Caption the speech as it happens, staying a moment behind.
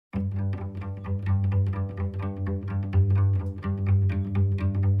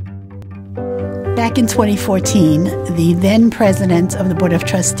Back in 2014, the then president of the Board of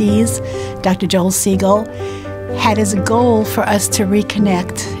Trustees, Dr. Joel Siegel, had as a goal for us to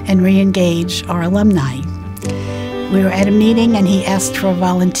reconnect and re-engage our alumni. We were at a meeting and he asked for a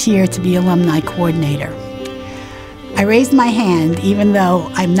volunteer to be alumni coordinator. I raised my hand even though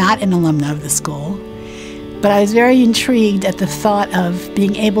I'm not an alumna of the school, but I was very intrigued at the thought of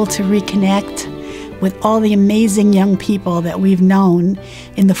being able to reconnect with all the amazing young people that we've known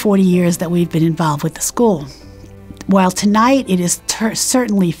in the 40 years that we've been involved with the school. While tonight it is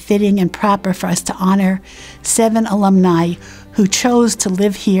certainly fitting and proper for us to honor 7 alumni who chose to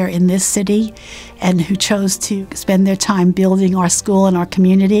live here in this city and who chose to spend their time building our school and our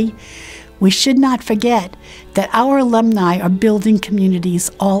community, we should not forget that our alumni are building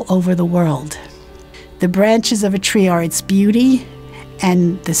communities all over the world. The branches of a tree are its beauty,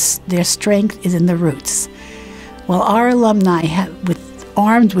 and their strength is in the roots. While our alumni,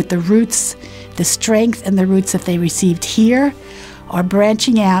 armed with the roots, the strength and the roots that they received here, are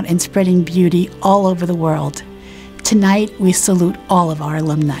branching out and spreading beauty all over the world. Tonight, we salute all of our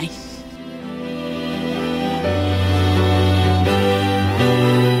alumni.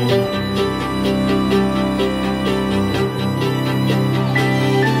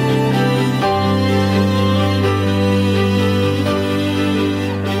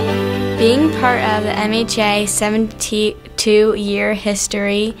 Being part of the MHA 72-year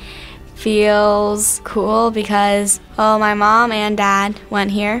history feels cool because, my mom and dad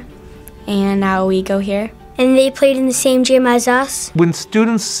went here, and now we go here. And they played in the same gym as us. When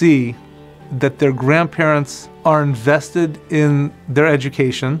students see that their grandparents are invested in their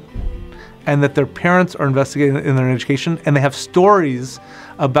education, and that their parents are invested in their education, and they have stories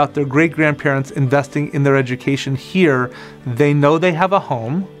about their great-grandparents investing in their education here, they know they have a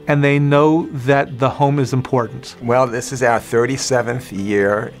home, and they know that the home is important. Well, this is our 37th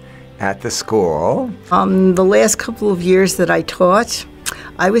year at the school. The last couple of years that I taught,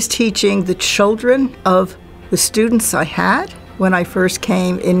 I was teaching the children of the students I had when I first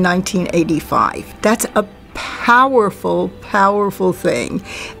came in 1985. That's a powerful, powerful thing.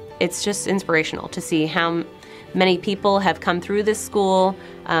 It's just inspirational to see how many people have come through this school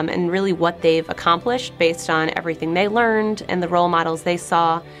and really what they've accomplished based on everything they learned and the role models they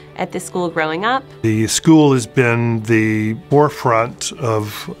saw at this school growing up. The school has been the forefront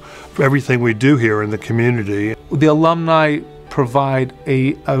of everything we do here in the community. The alumni provide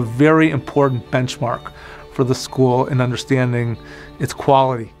a very important benchmark for the school in understanding its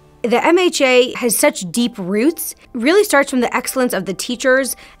quality. The MHA has such deep roots. It really starts from the excellence of the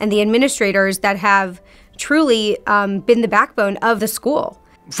teachers and the administrators that have truly been the backbone of the school.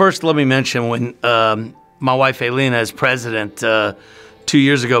 First, let me mention when my wife Elena, as president, 2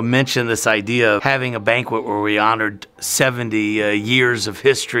 years ago mentioned this idea of having a banquet where we honored 70 years of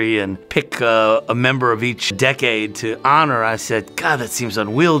history and pick a member of each decade to honor. I said, God, that seems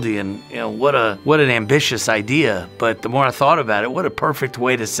unwieldy, and what an ambitious idea. But the more I thought about it, what a perfect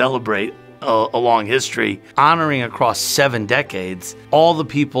way to celebrate a long history, honoring across 7 decades. All the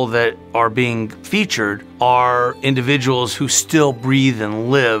people that are being featured are individuals who still breathe and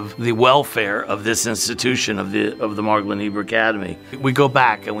live the welfare of this institution of the Margolin Hebrew Academy. We go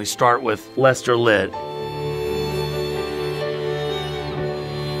back and we start with Lester Litt.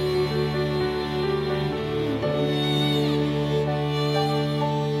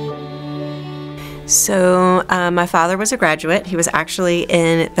 So my father was a graduate. He was actually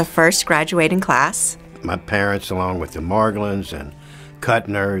in the first graduating class. My parents, along with the Margolins and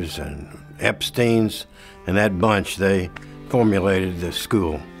Kuttners and Epsteins and that bunch, they formulated the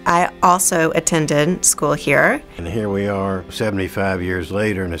school. I also attended school here. And here we are 75 years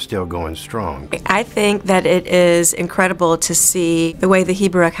later and it's still going strong. I think that it is incredible to see the way the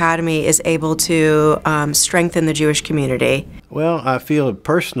Hebrew Academy is able to strengthen the Jewish community. Well, I feel a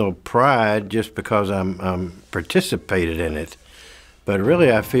personal pride just because I'm participated in it. But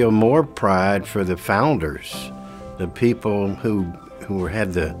really I feel more pride for the founders, the people who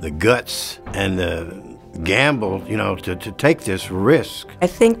had the guts and the gamble, to take this risk. I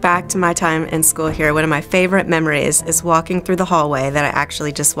think back to my time in school here. One of my favorite memories is walking through the hallway that I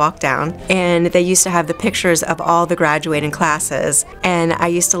actually just walked down, and they used to have the pictures of all the graduating classes, and I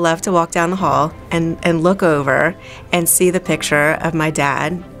used to love to walk down the hall and look over and see the picture of my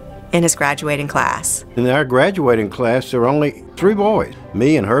dad in his graduating class. In our graduating class, there were only 3 boys.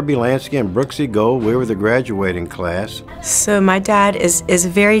 Me and Herbie Lansky and Brooksy Gold, we were the graduating class. So my dad is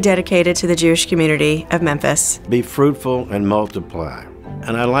very dedicated to the Jewish community of Memphis. Be fruitful and multiply.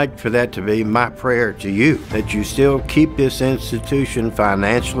 And I'd like for that to be my prayer to you, that you still keep this institution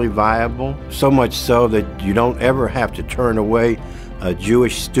financially viable, so much so that you don't ever have to turn away a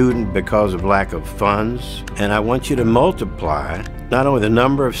Jewish student because of lack of funds. And I want you to multiply not only the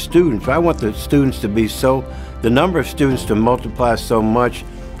number of students, but I want the students to be the number of students to multiply so much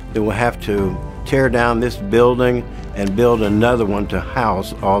that we'll have to tear down this building and build another one to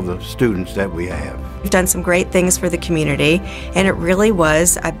house all the students that we have. You've done some great things for the community, and it really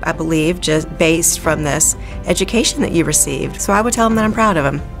was, I believe, just based from this education that you received. So I would tell them that I'm proud of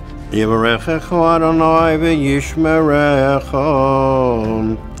them. Yivarechecha Adonai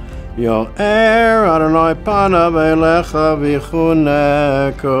v'yishmerecha, Yo'er Adonai panav elecha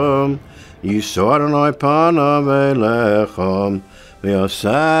v'chunekom, Yisor Adonai panav elecha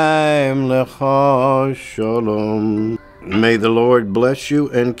v'yosem lecha shalom. May the Lord bless you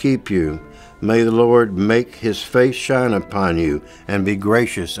and keep you. May the Lord make his face shine upon you and be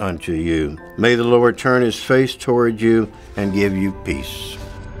gracious unto you. May the Lord turn his face toward you and give you peace.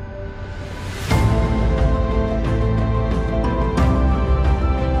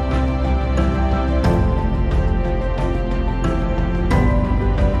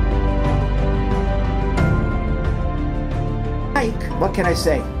 Mike, what can I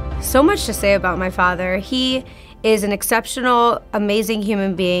say? So much to say about my father. He is an exceptional, amazing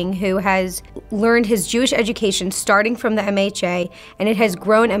human being who has learned his Jewish education starting from the MHA, and it has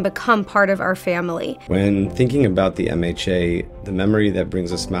grown and become part of our family. When thinking about the MHA, the memory that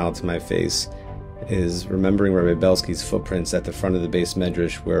brings a smile to my face is remembering Rabbi Belsky's footprints at the front of the base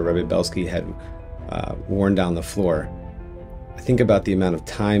medrash where Rabbi Belsky had worn down the floor. I think about the amount of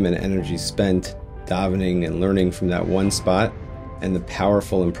time and energy spent davening and learning from that one spot and the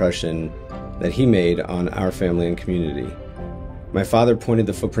powerful impression that he made on our family and community. My father pointed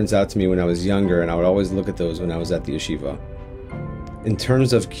the footprints out to me when I was younger, and I would always look at those when I was at the yeshiva. In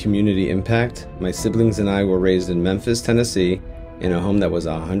terms of community impact, my siblings and I were raised in Memphis, Tennessee, in a home that was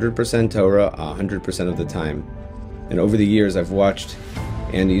 100% Torah 100% of the time. And over the years, I've watched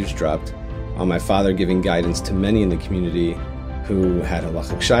and eavesdropped on my father giving guidance to many in the community who had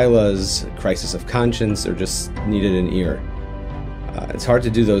halachic shailas, crisis of conscience, or just needed an ear. It's hard to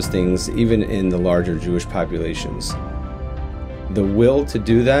do those things even in the larger Jewish populations. The will to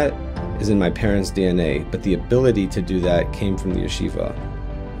do that is in my parents' DNA, but the ability to do that came from the yeshiva,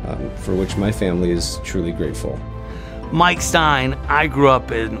 for which my family is truly grateful. Mike Stein, I grew up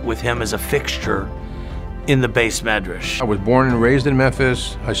with him as a fixture in the base medrash. I was born and raised in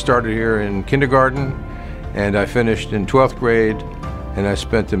Memphis. I started here in kindergarten, and I finished in 12th grade, and I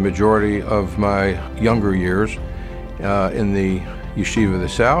spent the majority of my younger years in the Yeshiva of the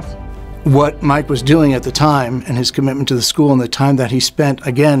South. What Mike was doing at the time and his commitment to the school and the time that he spent,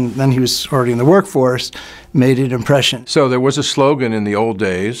 again, then he was already in the workforce, made an impression. So there was a slogan in the old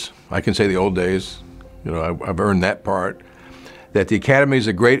days, I can say the old days, you know, I've earned that part, that the Academy is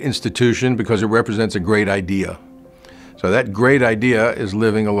a great institution because it represents a great idea. So that great idea is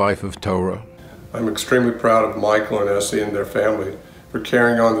living a life of Torah. I'm extremely proud of Michael and Essie and their family for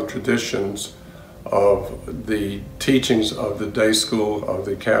carrying on the traditions of the teachings of the day school, of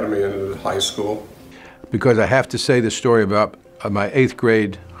the academy, and the high school. Because I have to say the story about my 8th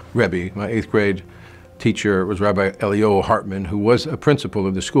grade Rebbe. My 8th grade teacher was Rabbi Elio Hartman, who was a principal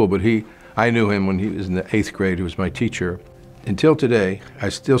of the school, but I knew him when he was in the 8th grade. He was my teacher. Until today, I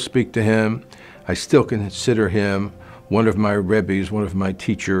still speak to him. I still consider him one of my Rebbes, one of my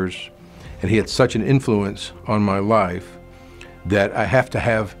teachers, and he had such an influence on my life that I have to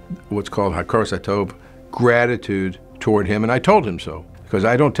have what's called hakaras hatov, gratitude toward him, and I told him so, because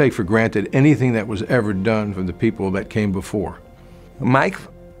I don't take for granted anything that was ever done from the people that came before. Mike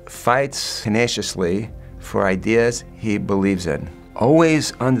fights tenaciously for ideas he believes in,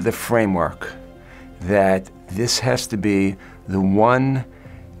 always under the framework that this has to be the one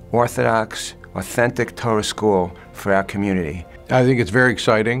Orthodox, authentic Torah school for our community. I think it's very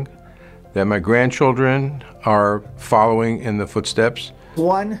exciting that my grandchildren are following in the footsteps.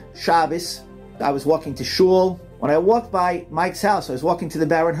 One Shabbos, I was walking to shul. When I walked by Mike's house, I was walking to the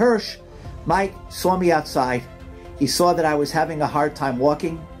Baron Hirsch. Mike saw me outside. He saw that I was having a hard time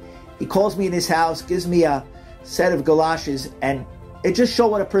walking. He calls me in his house, gives me a set of galoshes, and it just showed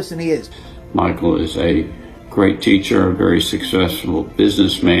what a person he is. Michael is a great teacher, a very successful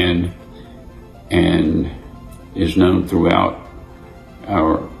businessman, and is known throughout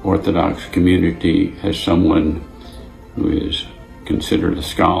our Orthodox community as someone who is considered a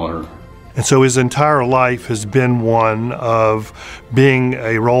scholar. And so his entire life has been one of being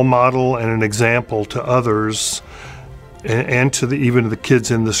a role model and an example to others and to even the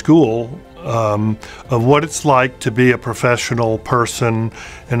kids in the school of what it's like to be a professional person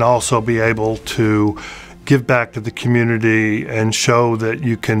and also be able to give back to the community and show that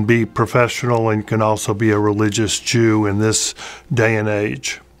you can be professional and you can also be a religious Jew in this day and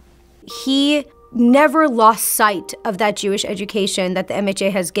age. He never lost sight of that Jewish education that the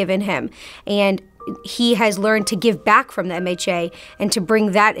MHA has given him, and he has learned to give back from the MHA and to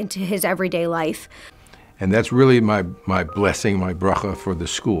bring that into his everyday life. And that's really my blessing, my bracha for the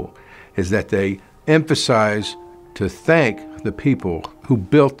school, is that they emphasize to thank the people who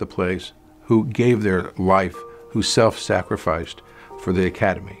built the place, who gave their life, who self-sacrificed for the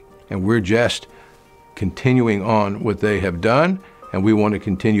academy. And we're just continuing on what they have done, and we want to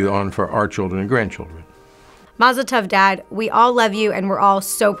continue on for our children and grandchildren. Mazel tov, Dad. We all love you, and we're all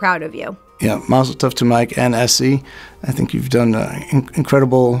so proud of you. Yeah, mazel tov to Mike and Essie. I think you've done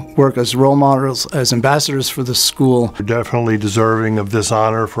incredible work as role models, as ambassadors for the school. You're definitely deserving of this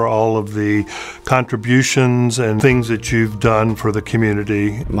honor for all of the contributions and things that you've done for the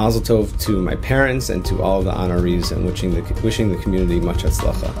community. Mazel tov to my parents and to all of the honorees, and wishing the community much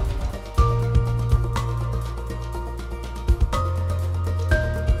hatzlacha.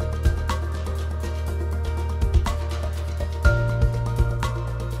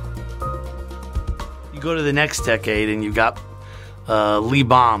 Go to the next decade and you got Lee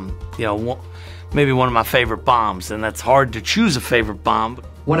Baum, maybe one of my favorite bombs, and that's hard to choose a favorite bomb.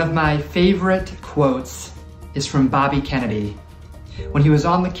 One of my favorite quotes is from Bobby Kennedy. When he was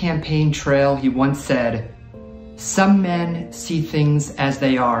on the campaign trail, he once said, "Some men see things as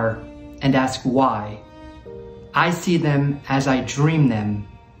they are and ask why. I see them as I dream them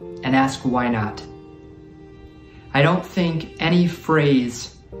and ask why not." I don't think any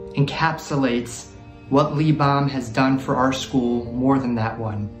phrase encapsulates what Lee Baum has done for our school more than that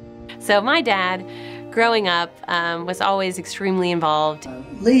one. So my dad, growing up, was always extremely involved.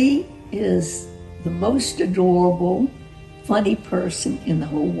 Lee is the most adorable, funny person in the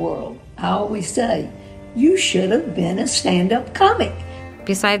whole world. I always say, you should have been a stand-up comic.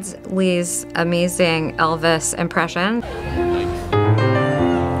 Besides Lee's amazing Elvis impression.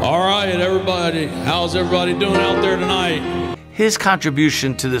 All right, everybody, how's everybody doing out there tonight? His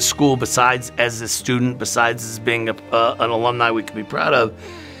contribution to the school, besides as a student, besides as being an alumni we can be proud of,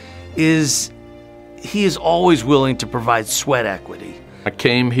 is he is always willing to provide sweat equity. I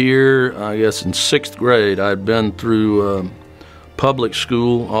came here, I guess, in 6th grade. I'd been through public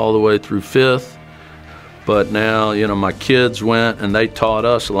school all the way through 5th, but now, my kids went and they taught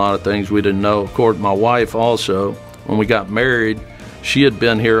us a lot of things we didn't know. Of course, my wife also, when we got married, she had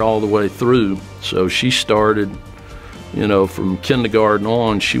been here all the way through, so she started from kindergarten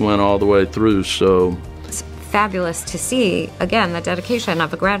on, she went all the way through, so. It's fabulous to see, again, the dedication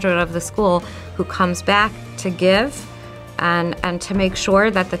of a graduate of the school who comes back to give and to make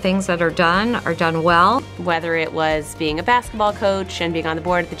sure that the things that are done well. Whether it was being a basketball coach and being on the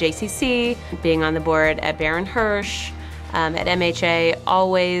board at the JCC, being on the board at Baron Hirsch, at MHA,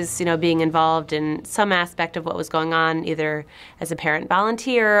 always, being involved in some aspect of what was going on, either as a parent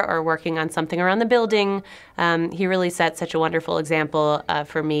volunteer or working on something around the building. He really set such a wonderful example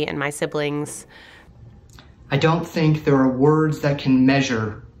for me and my siblings. I don't think there are words that can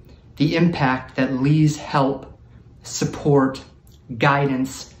measure the impact that Lee's help, support,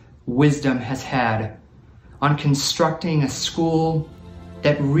 guidance, wisdom has had on constructing a school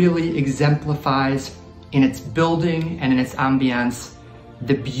that really exemplifies in its building and in its ambiance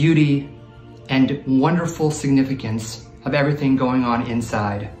the beauty and wonderful significance of everything going on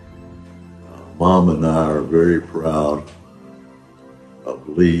inside. Mom and I are very proud of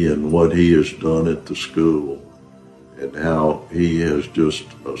Lee and what he has done at the school and how he has just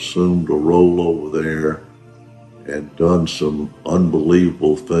assumed a role over there and done some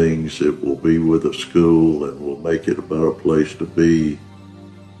unbelievable things that will be with the school and will make it a better place to be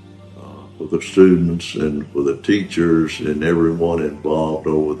for the students and for the teachers and everyone involved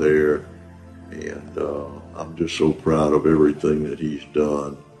over there. And I'm just so proud of everything that he's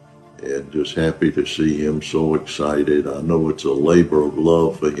done and just happy to see him so excited. I know it's a labor of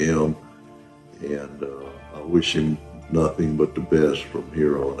love for him, and I wish him nothing but the best from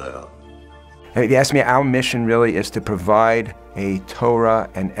here on out. If you ask me, our mission really is to provide a Torah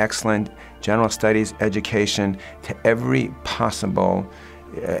and excellent general studies education to every possible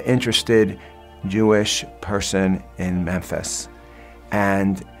interested Jewish person in Memphis.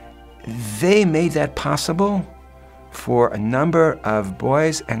 And they made that possible for a number of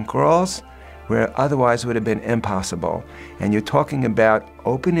boys and girls where otherwise would have been impossible. And you're talking about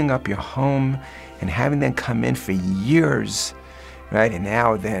opening up your home and having them come in for years, right? And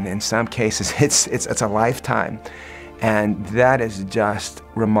now then, in some cases, it's a lifetime. And that is just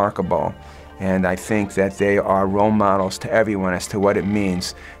remarkable. And I think that they are role models to everyone as to what it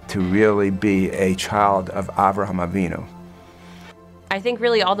means to really be a child of Avraham Avinu. I think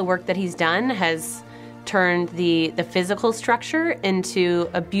really all the work that he's done has turned the physical structure into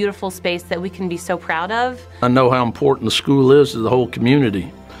a beautiful space that we can be so proud of. I know how important the school is to the whole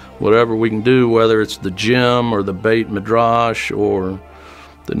community. Whatever we can do, whether it's the gym or the Beit Midrash or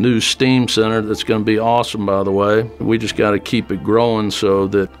the new STEAM Center that's going to be awesome, by the way. We just got to keep it growing so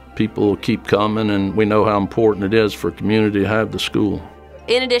that people will keep coming, and we know how important it is for a community to have the school.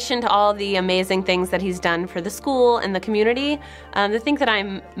 In addition to all the amazing things that he's done for the school and the community, the thing that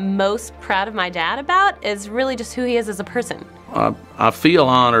I'm most proud of my dad about is really just who he is as a person. I feel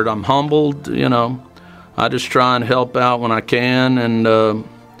honored. I'm humbled, you know. I just try and help out when I can, and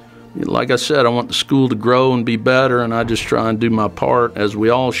like I said, I want the school to grow and be better, and I just try and do my part, as we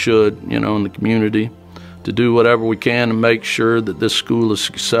all should, you know, in the community, to do whatever we can to make sure that this school is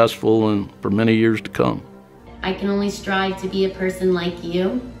successful and for many years to come. I can only strive to be a person like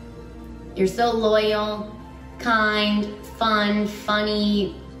you. You're so loyal, kind, fun,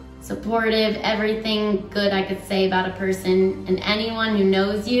 funny, supportive, everything good I could say about a person, and anyone who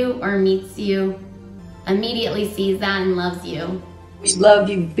knows you or meets you immediately sees that and loves you. We love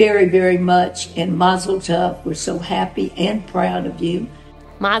you very, very much, and Mazel Tov. We're so happy and proud of you.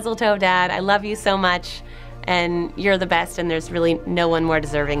 Mazel Tov, Dad. I love you so much, and you're the best, and there's really no one more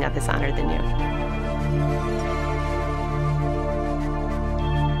deserving of this honor than you.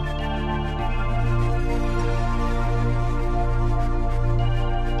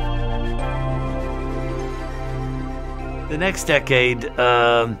 The next decade,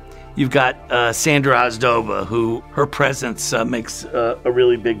 you've got Sandra Ozdoba, who her presence makes a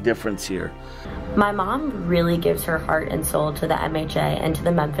really big difference here. My mom really gives her heart and soul to the MHA and to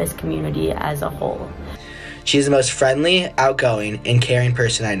the Memphis community as a whole. She's the most friendly, outgoing, and caring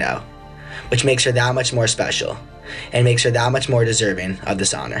person I know, which makes her that much more special and makes her that much more deserving of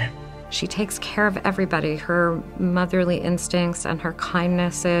this honor. She takes care of everybody. Her motherly instincts and her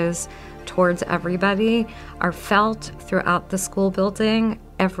kindnesses towards everybody are felt throughout the school building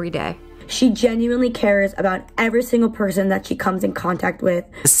every day. She genuinely cares about every single person that she comes in contact with.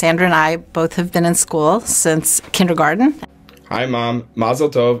 Sandra and I both have been in school since kindergarten. Hi Mom, Mazel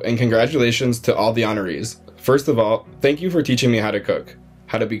Tov, and congratulations to all the honorees. First of all, thank you for teaching me how to cook,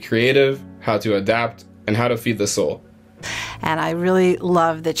 how to be creative, how to adapt, and how to feed the soul. And I really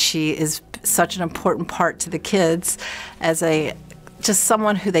love that she is such an important part to the kids as just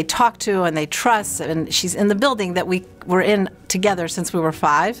someone who they talk to and they trust, and she's in the building that we were in together since we were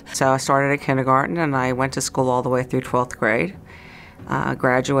 5. So I started at kindergarten and I went to school all the way through 12th grade.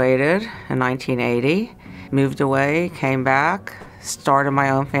 Graduated in 1980, moved away, came back, started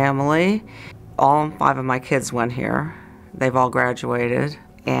my own family. All 5 of my kids went here. They've all graduated,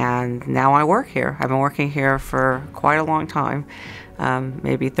 and now I work here. I've been working here for quite a long time.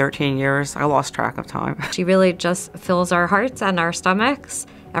 Maybe 13 years. I lost track of time. She really just fills our hearts and our stomachs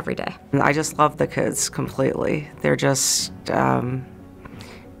every day. I just love the kids completely. They're just,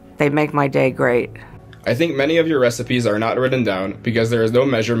 they make my day great. I think many of your recipes are not written down because there is no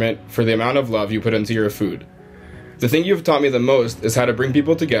measurement for the amount of love you put into your food. The thing you've taught me the most is how to bring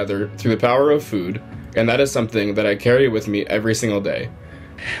people together through the power of food, and that is something that I carry with me every single day.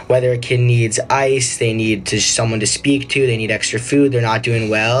 Whether a kid needs ice, they need someone to speak to, they need extra food, they're not doing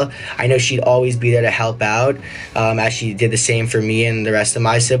well, I know she'd always be there to help out, as she did the same for me and the rest of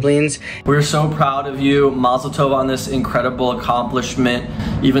my siblings. We're so proud of you. Mazel Tov on this incredible accomplishment.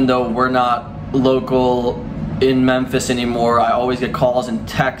 Even though we're not local in Memphis anymore, I always get calls and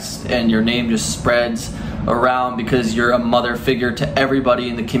texts, and your name just spreads around because you're a mother figure to everybody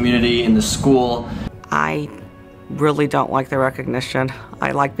in the community, in the school. I really don't like the recognition.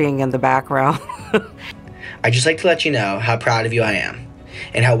 I like being in the background. I'd just like to let you know how proud of you I am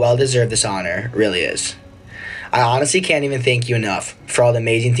and how well deserved this honor really is. I honestly can't even thank you enough for all the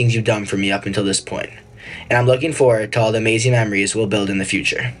amazing things you've done for me up until this point, and I'm looking forward to all the amazing memories we'll build in the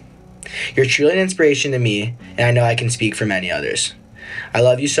future. You're truly an inspiration to me, and I know I can speak for many others. I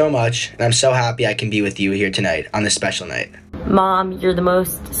love you so much, and I'm so happy I can be with you here tonight on this special night. Mom, you're the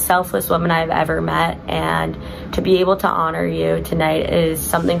most selfless woman I've ever met, and to be able to honor you tonight is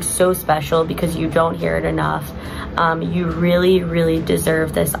something so special because you don't hear it enough. You really, really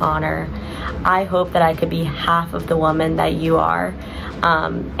deserve this honor. I hope that I could be half of the woman that you are,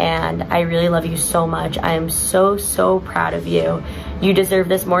 and I really love you so much. I am so, so proud of you. You deserve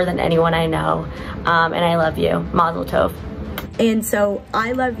this more than anyone I know, and I love you. Mazel Tov. And so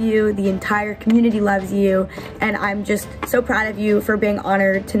I love you, the entire community loves you, and I'm just so proud of you for being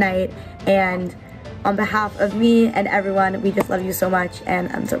honored tonight, and On behalf of me and everyone, we just love you so much,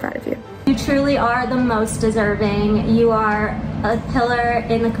 and I'm so proud of you. You truly are the most deserving. You are a pillar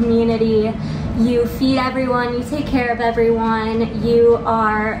in the community. You feed everyone, you take care of everyone, you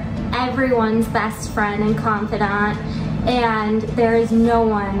are everyone's best friend and confidant, and there is no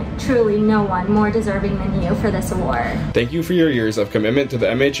one, truly no one, more deserving than you for this award. Thank you for your years of commitment to the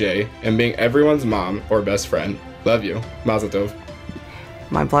MHA and being everyone's mom or best friend. Love you. Mazel tov.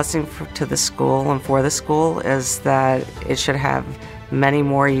 My blessing to the school and for the school is that it should have many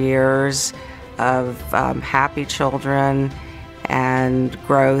more years of happy children and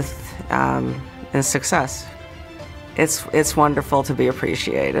growth and success. It's wonderful to be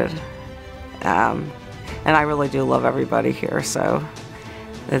appreciated. And I really do love everybody here, so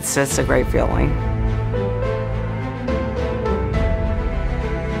it's a great feeling.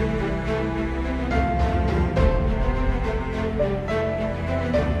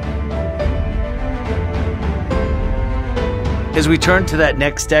 As we turn to that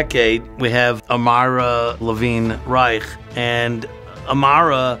next decade, we have Amara Levine Reich, and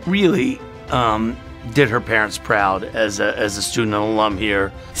Amara really did her parents proud as a student and alum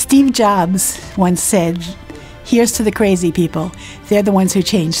here. Steve Jobs once said, "Here's to the crazy people. They're the ones who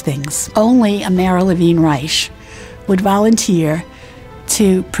change things." Only Amara Levine Reich would volunteer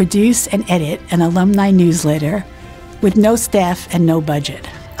to produce and edit an alumni newsletter with no staff and no budget.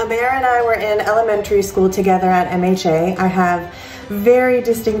 Amara and I were in elementary school together at MHA. I have very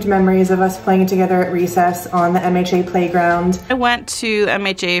distinct memories of us playing together at recess on the MHA playground. I went to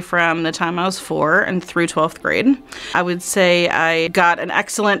MHA from the time I was 4 and through 12th grade. I would say I got an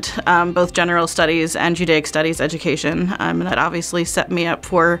excellent both general studies and Judaic studies education, and that obviously set me up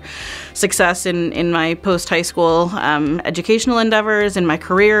for success in my post-high school educational endeavors, in my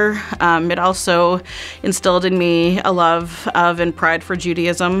career. It also instilled in me a love of and pride for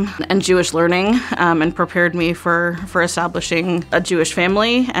Judaism and Jewish learning, and prepared me for establishing a Jewish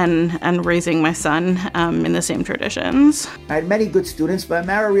family and raising my son in the same traditions. I had many good students, but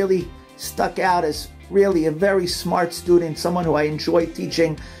Amara really stuck out as really a very smart student, someone who I enjoyed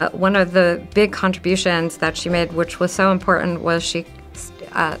teaching. One of the big contributions that she made, which was so important, was she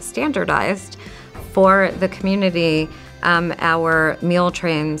standardized for the community our meal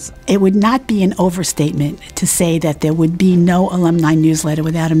trains. It would not be an overstatement to say that there would be no alumni newsletter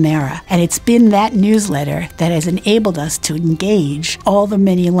without Amara. And it's been that newsletter that has enabled us to engage all the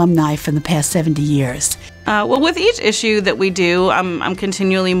many alumni from the past 70 years. Well, with each issue that we do, I'm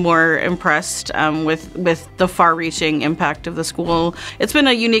continually more impressed with the far-reaching impact of the school. It's been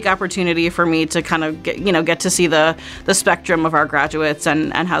a unique opportunity for me to kind of get to see the spectrum of our graduates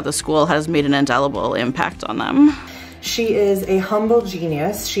and how the school has made an indelible impact on them. She is a humble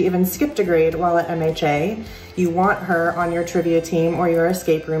genius. She even skipped a grade while at MHA. You want her on your trivia team or your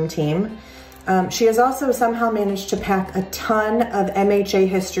escape room team. She has also somehow managed to pack a ton of MHA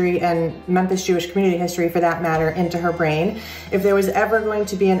history and Memphis Jewish community history, for that matter, into her brain. If there was ever going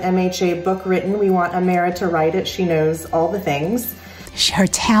to be an MHA book written, we want Amara to write it. She knows all the things. Her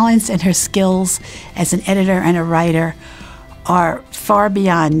talents and her skills as an editor and a writer are far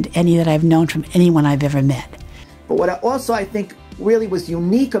beyond any that I've known from anyone I've ever met. But what I think really was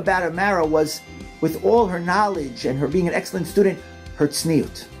unique about Amara was, with all her knowledge and her being an excellent student, her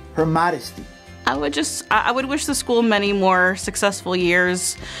tzniut, her modesty. I would wish the school many more successful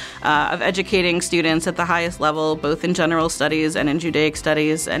years of educating students at the highest level, both in general studies and in Judaic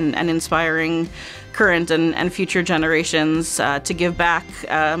studies, and inspiring current and future generations to give back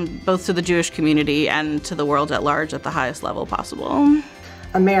both to the Jewish community and to the world at large at the highest level possible.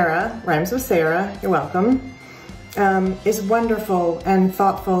 Amara, rhymes with Sarah, you're welcome, is wonderful and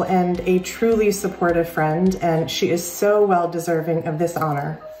thoughtful and a truly supportive friend, and she is so well deserving of this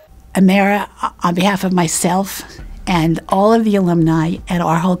honor. Amara, on behalf of myself and all of the alumni and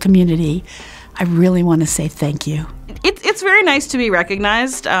our whole community, I really want to say thank you. It's very nice to be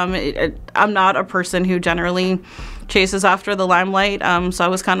recognized. I'm not a person who generally chases after the limelight, so I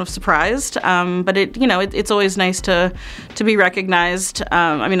was kind of surprised. But it's always nice to be recognized.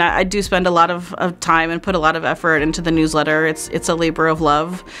 I mean, I do spend a lot of time and put a lot of effort into the newsletter. It's a labor of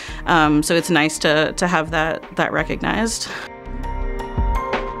love, so it's nice to have that recognized.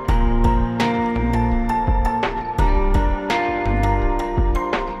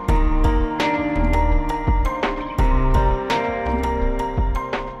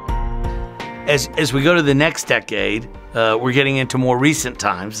 As we go to the next decade, we're getting into more recent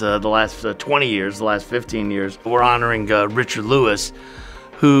times, the last 20 years, the last 15 years. We're honoring Richard Lewis,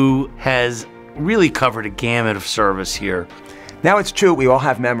 who has really covered a gamut of service here. Now it's true, we all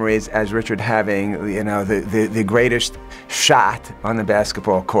have memories as Richard having, you know, the greatest shot on the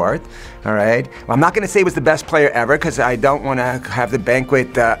basketball court, all right? Well, I'm not gonna say he was the best player ever, because I don't wanna have the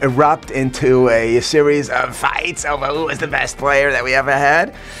Banquet erupt into a series of fights over who was the best player that we ever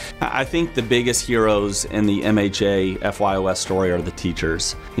had. I think the biggest heroes in the MHA-FYOS story are the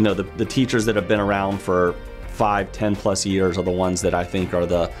teachers. You know, the teachers that have been around for 5, 10 plus years are the ones that I think are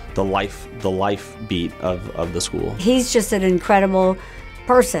the life beat of the school. He's just an incredible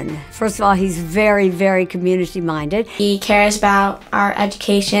person. First of all, he's very, very community minded. He cares about our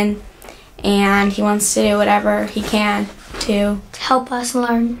education and he wants to do whatever he can to help us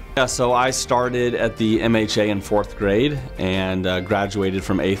learn. Yeah, so I started at the MHA in 4th grade and graduated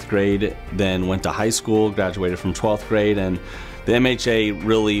from 8th grade, then went to high school, graduated from 12th grade, and the MHA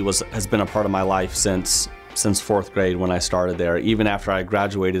really has been a part of my life since 4th grade when I started there. Even after I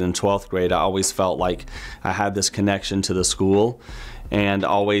graduated in 12th grade, I always felt like I had this connection to the school and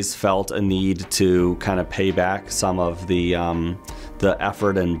always felt a need to kind of pay back some of the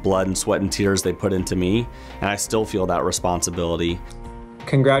effort and blood and sweat and tears they put into me, and I still feel that responsibility.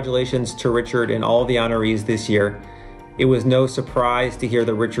 Congratulations to Richard and all the honorees this year. It was no surprise to hear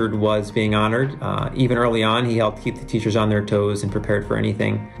that Richard was being honored. Even early on, he helped keep the teachers on their toes and prepared for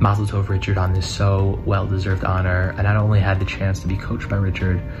anything. Mazel tov, Richard, on this so well-deserved honor. I not only had the chance to be coached by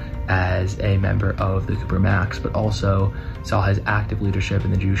Richard as a member of the Cooper Max, but also saw his active leadership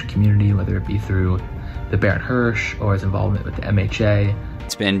in the Jewish community, whether it be through the Baron Hirsch or his involvement with the MHA.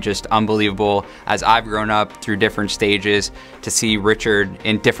 It's been just unbelievable as I've grown up through different stages to see Richard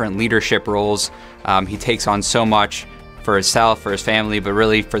in different leadership roles. He takes on so much for himself, for his family, but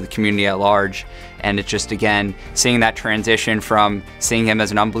really for the community at large. And it's just, again, seeing that transition from seeing him as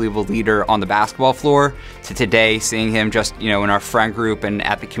an unbelievable leader on the basketball floor to today seeing him just, you know, in our friend group and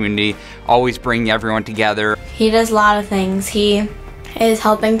at the community, always bringing everyone together. He does a lot of things. He is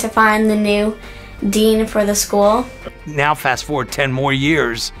helping to find the new dean for the school. Now fast forward 10 more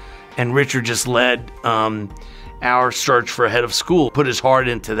years and Richard just led our search for a head of school, put his heart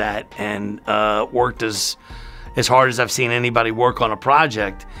into that, and worked as hard as I've seen anybody work on a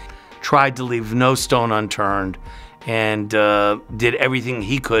project, tried to leave no stone unturned, and did everything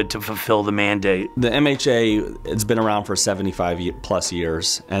he could to fulfill the mandate. The MHA has been around for 75 plus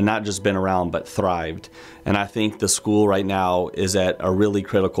years, and not just been around, but thrived. And I think the school right now is at a really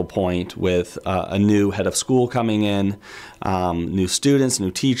critical point with a new head of school coming in, new students, new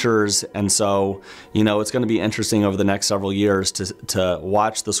teachers, and so, you know, it's going to be interesting over the next several years to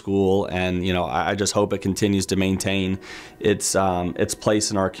watch the school, and, you know, I just hope it continues to maintain its place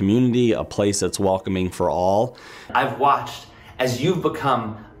in our community, a place that's welcoming for all. I've watched as you've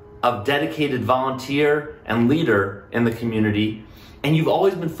become a dedicated volunteer and leader in the community, and you've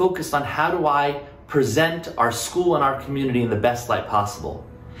always been focused on how do I present our school and our community in the best light possible.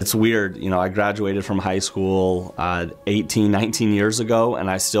 It's weird, you know, I graduated from high school 18, 19 years ago, and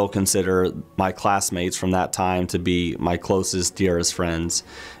I still consider my classmates from that time to be my closest, dearest friends.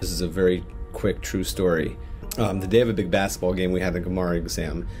 This is a very quick, true story. The day of a big basketball game, we had a Gemara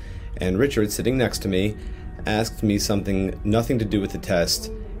exam, and Richard, sitting next to me, asked me something nothing to do with the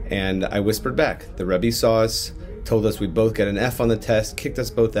test, and I whispered back. The Rebbe saw us, told us we'd both get an F on the test, kicked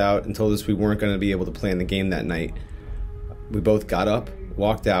us both out, and told us we weren't going to be able to play in the game that night. We both got up,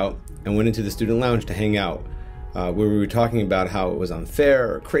 walked out, and went into the student lounge to hang out, where we were talking about how it was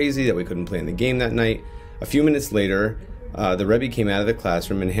unfair or crazy that we couldn't play in the game that night. A few minutes later, the Rebbe came out of the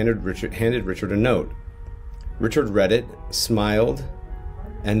classroom and handed Richard a note. Richard read it, smiled,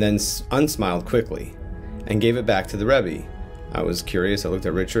 and then unsmiled quickly, and gave it back to the Rebbe. I was curious. I looked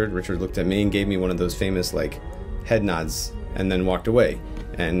at Richard. Richard looked at me and gave me one of those famous, like, head nods, and then walked away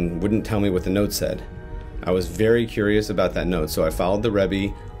and wouldn't tell me what the note said. I was very curious about that note, so I followed the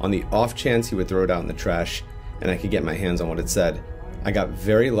Rebbe on the off chance he would throw it out in the trash and I could get my hands on what it said. I got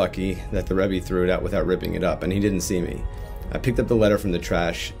very lucky that the Rebbe threw it out without ripping it up, and he didn't see me. I picked up the letter from the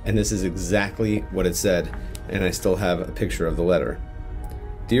trash, and this is exactly what it said, and I still have a picture of the letter.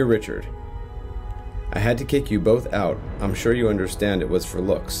 Dear Richard, I had to kick you both out. I'm sure you understand it was for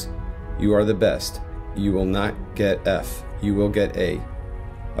looks. You are the best. You will not get F. You will get A.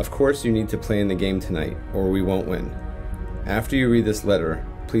 Of course you need to play in the game tonight, or we won't win. After you read this letter,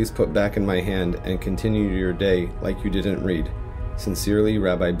 please put back in my hand and continue your day like you didn't read. Sincerely,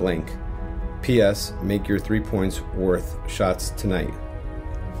 Rabbi Blank. P.S. Make your 3 points worth shots tonight.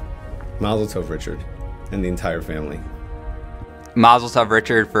 Mazel tov, Richard, and the entire family. Mazel tov,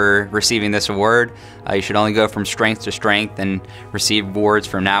 Richard, for receiving this award. You should only go from strength to strength and receive awards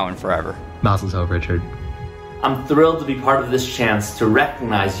from now and forever. Mazel tov, Richard. I'm thrilled to be part of this chance to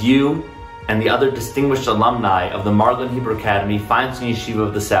recognize you and the other distinguished alumni of the Marlin Hebrew Academy Feinstein Yeshiva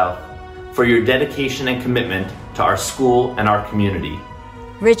of the South for your dedication and commitment to our school and our community.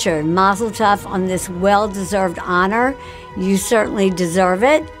 Richard, mazel tov on this well-deserved honor. You certainly deserve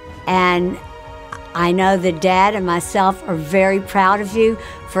it, and I know that Dad and myself are very proud of you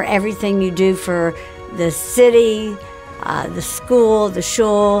for everything you do for the city, the school, the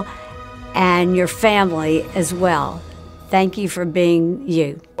shul, and your family as well. Thank you for being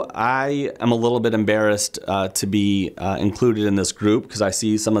you. I am a little bit embarrassed to be included in this group because I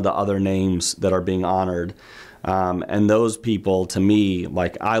see some of the other names that are being honored. And those people, to me,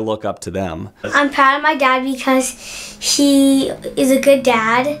 like, I look up to them. I'm proud of my dad because he is a good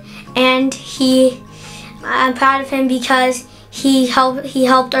dad, and I'm proud of him because he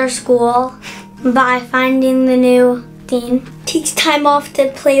helped our school by finding the new dean. Takes time off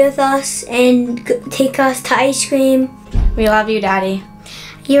to play with us and take us to ice cream. We love you, Daddy.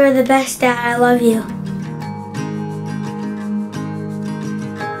 You're the best dad. I love you.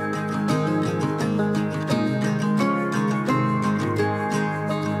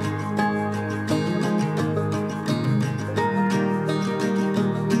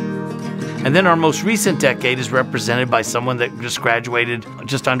 And then our most recent decade is represented by someone that just graduated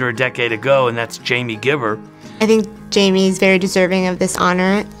just under a decade ago, and that's Jamie Giver. I think Jamie is very deserving of this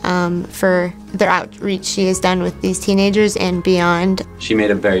honor for the outreach she has done with these teenagers and beyond. She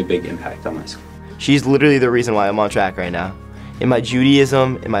made a very big impact on my school. She's literally the reason why I'm on track right now. In my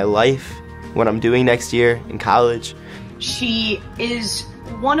Judaism, in my life, what I'm doing next year in college. She is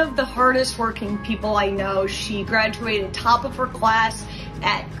one of the hardest working people I know. She graduated top of her class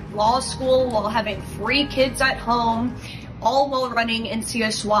at law school while having 3 kids at home, all while running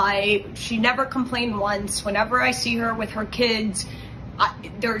NCSY. She never complained once. Whenever I see her with her kids,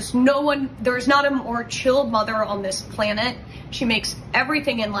 there's not a more chilled mother on this planet. She makes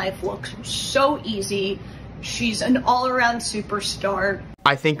everything in life look so easy. She's an all-around superstar.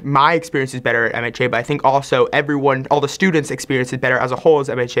 I think my experience is better at MHA, but I think also all the students' experience is better as a whole as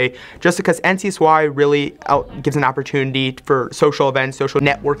MHA, just because NCSY really gives an opportunity for social events, social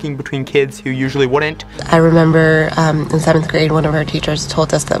networking between kids who usually wouldn't. I remember in 7th grade, one of our teachers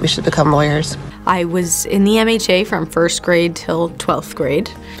told us that we should become lawyers. I was in the MHA from 1st grade till 12th grade.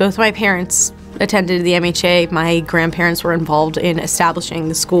 Both my parents attended the MHA. My grandparents were involved in establishing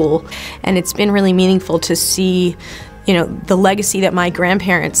the school, and it's been really meaningful to see, you know, the legacy that my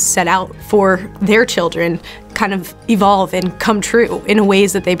grandparents set out for their children kind of evolve and come true in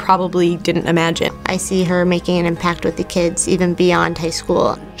ways that they probably didn't imagine. I see her making an impact with the kids even beyond high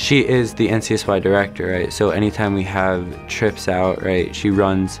school. She is the NCSY director, right? So anytime we have trips out, right, she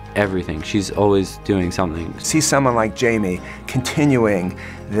runs everything. She's always doing something. See someone like Jamie continuing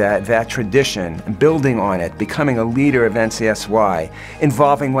that tradition, building on it, becoming a leader of NCSY,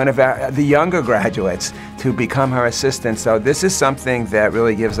 involving one of the younger graduates to become her assistant. So this is something that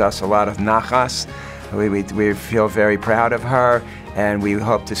really gives us a lot of nachas. We feel very proud of her, and we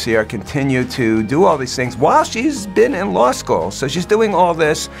hope to see her continue to do all these things while she's been in law school. So she's doing all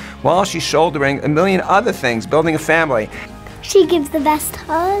this while she's shouldering a million other things, building a family. She gives the best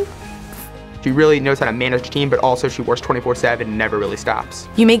hug. She really knows how to manage a team, but also she works 24/7 and never really stops.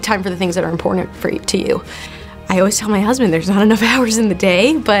 You make time for the things that are important to you. I always tell my husband there's not enough hours in the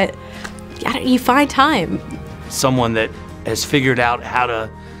day, but you find time. Someone that has figured out how to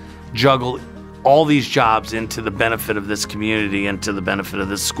juggle all these jobs into the benefit of this community and to the benefit of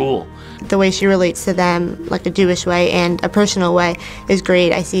this school. The way she relates to them, like a Jewish way and a personal way, is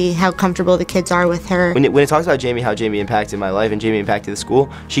great. I see how comfortable the kids are with her. When it talks about Jamie, how Jamie impacted my life and Jamie impacted the school,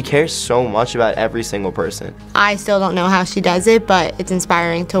 she cares so much about every single person. I still don't know how she does it, but it's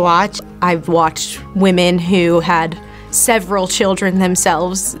inspiring to watch. I've watched women who had several children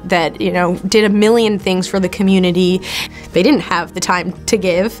themselves that, you know, did a million things for the community. They didn't have the time to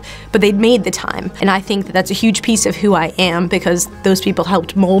give, but they'd made the time. And I think that that's a huge piece of who I am because those people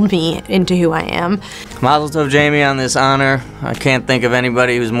helped mold me into who I am. Mazel tov, Jamie, on this honor. I can't think of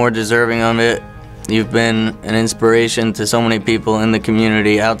anybody who's more deserving of it. You've been an inspiration to so many people in the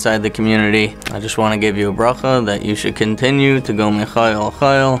community, outside the community. I just want to give you a bracha that you should continue to go mechayil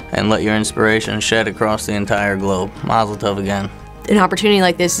chayil and let your inspiration shed across the entire globe. Mazel tov again. An opportunity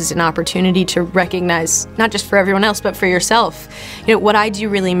like this is an opportunity to recognize, not just for everyone else, but for yourself. You know, what I do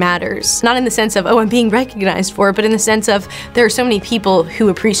really matters. Not in the sense of, oh, I'm being recognized for it, but in the sense of there are so many people who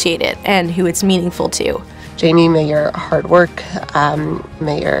appreciate it and who it's meaningful to. Jamie, may your hard work,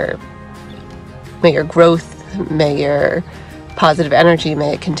 may your growth, may your positive energy,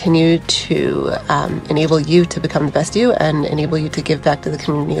 may it continue to enable you to become the best you and enable you to give back to the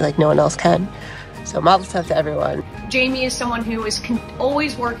community like no one else can. So mazel tov to everyone. Jamie is someone who is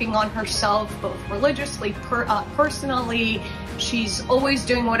always working on herself, both religiously, personally. She's always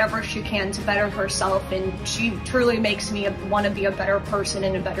doing whatever she can to better herself, and she truly makes me want to be a better person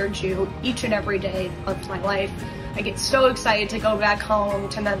and a better Jew each and every day of my life. I get so excited to go back home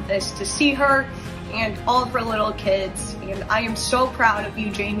to Memphis to see her and all of her little kids, and I am so proud of you,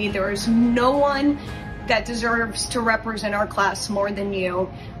 Jamie. There is no one that deserves to represent our class more than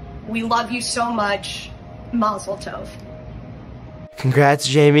you. We love you so much. Mazel tov. Congrats,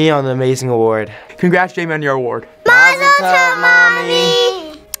 Jamie, on the amazing award. Congrats, Jamie, on your award. Mazel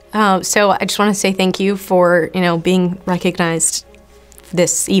tov, Mommy. So I just want to say thank you for, being recognized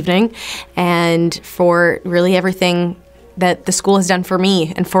this evening and for really everything that the school has done for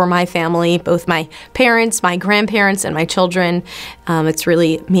me and for my family, both my parents, my grandparents, and my children. It's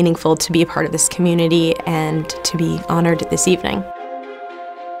really meaningful to be a part of this community and to be honored this evening.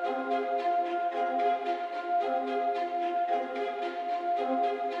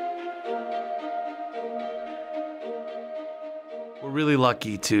 We're really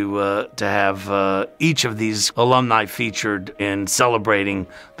lucky to have each of these alumni featured in celebrating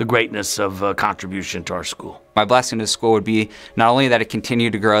the greatness of contribution to our school. My blessing to the school would be not only that it continue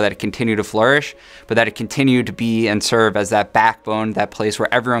to grow, that it continue to flourish, but that it continue to be and serve as that backbone, that place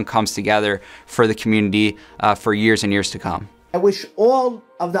where everyone comes together for the community for years and years to come. I wish all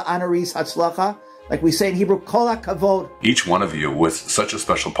of the honorees hatzlacha, like we say in Hebrew, kol hakavod. Each one of you was such a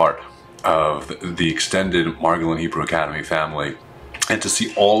special part of the extended Margolin Hebrew Academy family. And to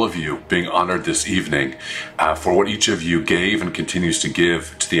see all of you being honored this evening for what each of you gave and continues to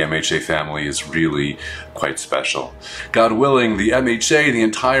give to the MHA family is really quite special. God willing, the MHA, the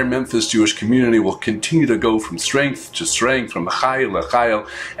entire Memphis Jewish community, will continue to go from strength to strength, from chayil to chayil,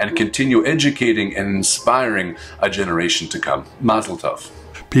 and continue educating and inspiring a generation to come. Mazel tov.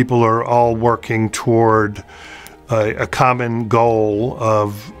 People are all working toward a common goal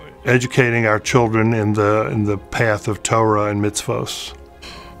of educating our children in the path of Torah and mitzvos.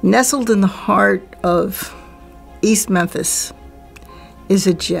 Nestled in the heart of East Memphis is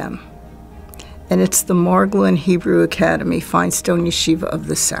a gem, and it's the Margolin Hebrew Academy, Feinstone Yeshiva of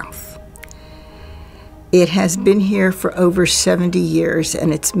the South. It has been here for over 70 years,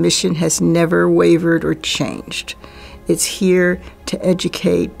 and its mission has never wavered or changed. It's here to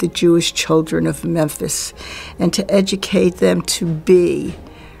educate the Jewish children of Memphis and to educate them to be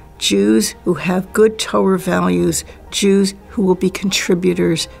Jews who have good Torah values, Jews who will be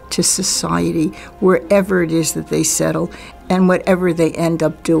contributors to society wherever it is that they settle and whatever they end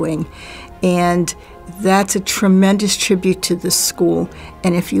up doing. And that's a tremendous tribute to the school.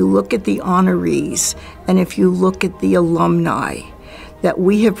 And if you look at the honorees and if you look at the alumni that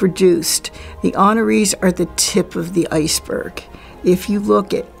we have produced, the honorees are the tip of the iceberg. If you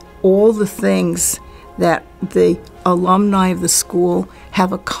look at all the things that the alumni of the school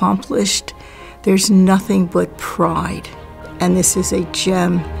have accomplished, there's nothing but pride. And this is a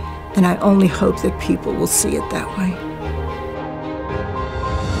gem, and I only hope that people will see it that way.